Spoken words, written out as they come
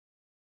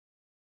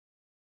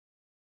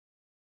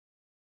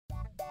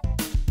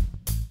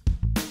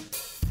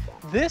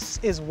This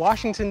is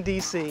Washington,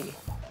 D.C.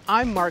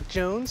 I'm Mark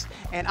Jones,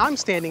 and I'm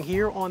standing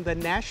here on the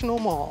National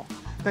Mall.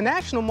 The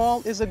National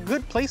Mall is a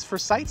good place for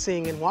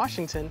sightseeing in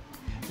Washington.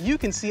 You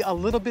can see a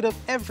little bit of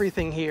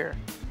everything here.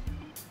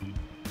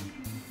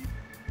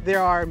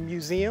 There are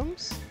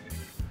museums,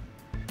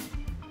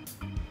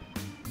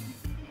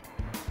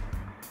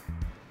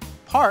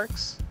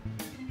 parks,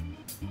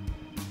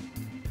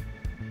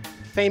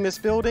 famous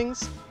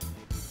buildings,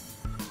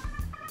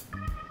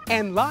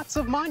 and lots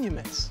of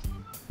monuments.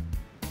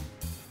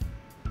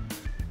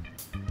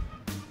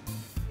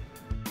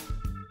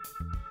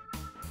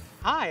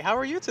 Hi, how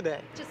are you today?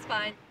 Just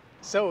fine.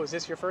 So, is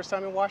this your first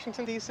time in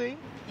Washington, D.C.?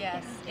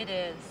 Yes, it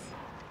is.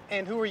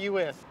 And who are you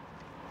with?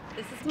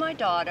 This is my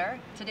daughter.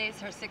 Today's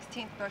her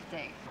 16th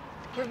birthday.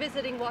 We're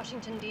visiting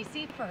Washington,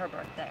 D.C. for her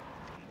birthday.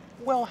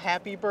 Well,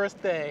 happy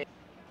birthday.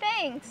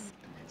 Thanks.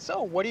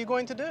 So, what are you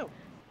going to do?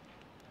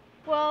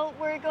 Well,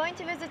 we're going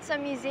to visit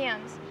some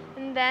museums,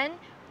 and then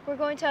we're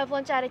going to have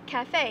lunch at a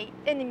cafe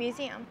in the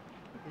museum.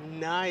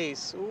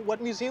 Nice.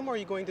 What museum are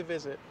you going to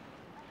visit?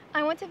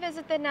 I want to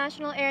visit the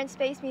National Air and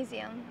Space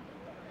Museum.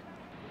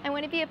 I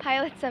want to be a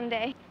pilot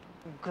someday.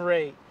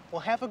 Great. Well,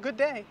 have a good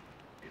day.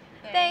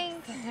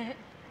 Thanks.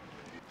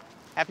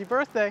 Happy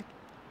birthday.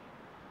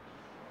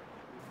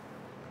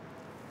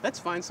 Let's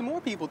find some more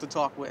people to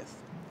talk with.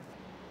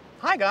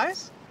 Hi,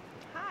 guys.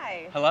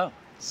 Hi. Hello.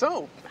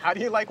 So, how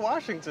do you like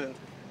Washington?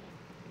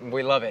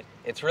 We love it.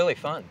 It's really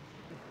fun.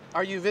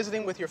 Are you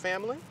visiting with your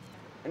family?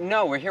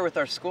 No, we're here with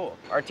our school.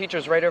 Our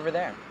teacher's right over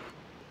there.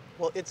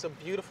 Well, it's a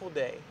beautiful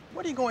day.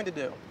 What are you going to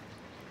do?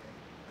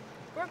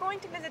 We're going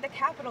to visit the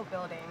Capitol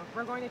building.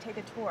 We're going to take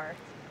a tour.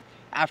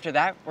 After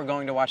that, we're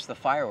going to watch the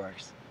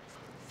fireworks.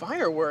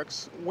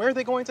 Fireworks? Where are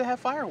they going to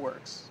have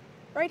fireworks?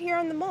 Right here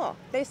on the mall.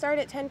 They start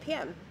at 10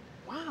 p.m.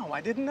 Wow,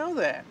 I didn't know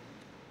that.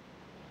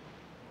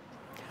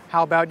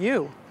 How about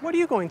you? What are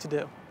you going to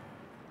do?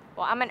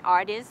 Well, I'm an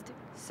artist,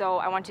 so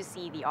I want to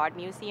see the art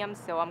museum,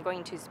 so I'm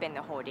going to spend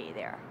the whole day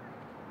there.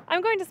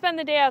 I'm going to spend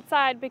the day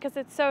outside because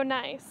it's so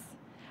nice.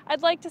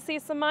 I'd like to see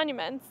some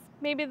monuments,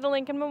 maybe the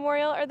Lincoln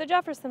Memorial or the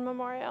Jefferson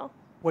Memorial.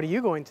 What are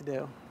you going to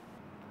do?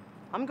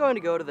 I'm going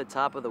to go to the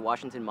top of the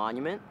Washington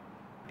Monument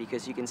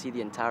because you can see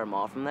the entire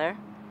mall from there.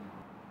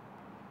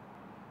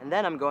 And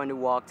then I'm going to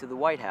walk to the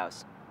White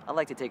House. I'd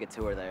like to take a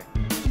tour there.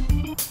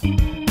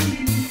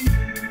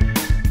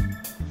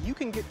 You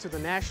can get to the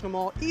National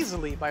Mall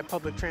easily by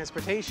public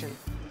transportation.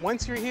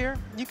 Once you're here,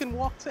 you can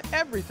walk to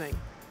everything.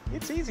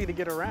 It's easy to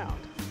get around.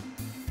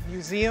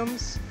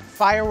 Museums,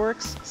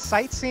 fireworks,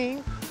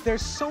 sightseeing,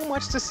 there's so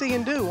much to see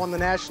and do on the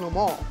National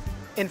Mall.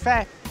 In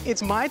fact,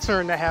 it's my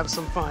turn to have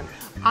some fun.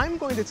 I'm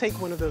going to take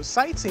one of those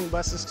sightseeing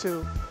buses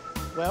to,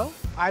 well,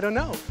 I don't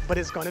know, but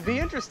it's going to be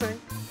interesting.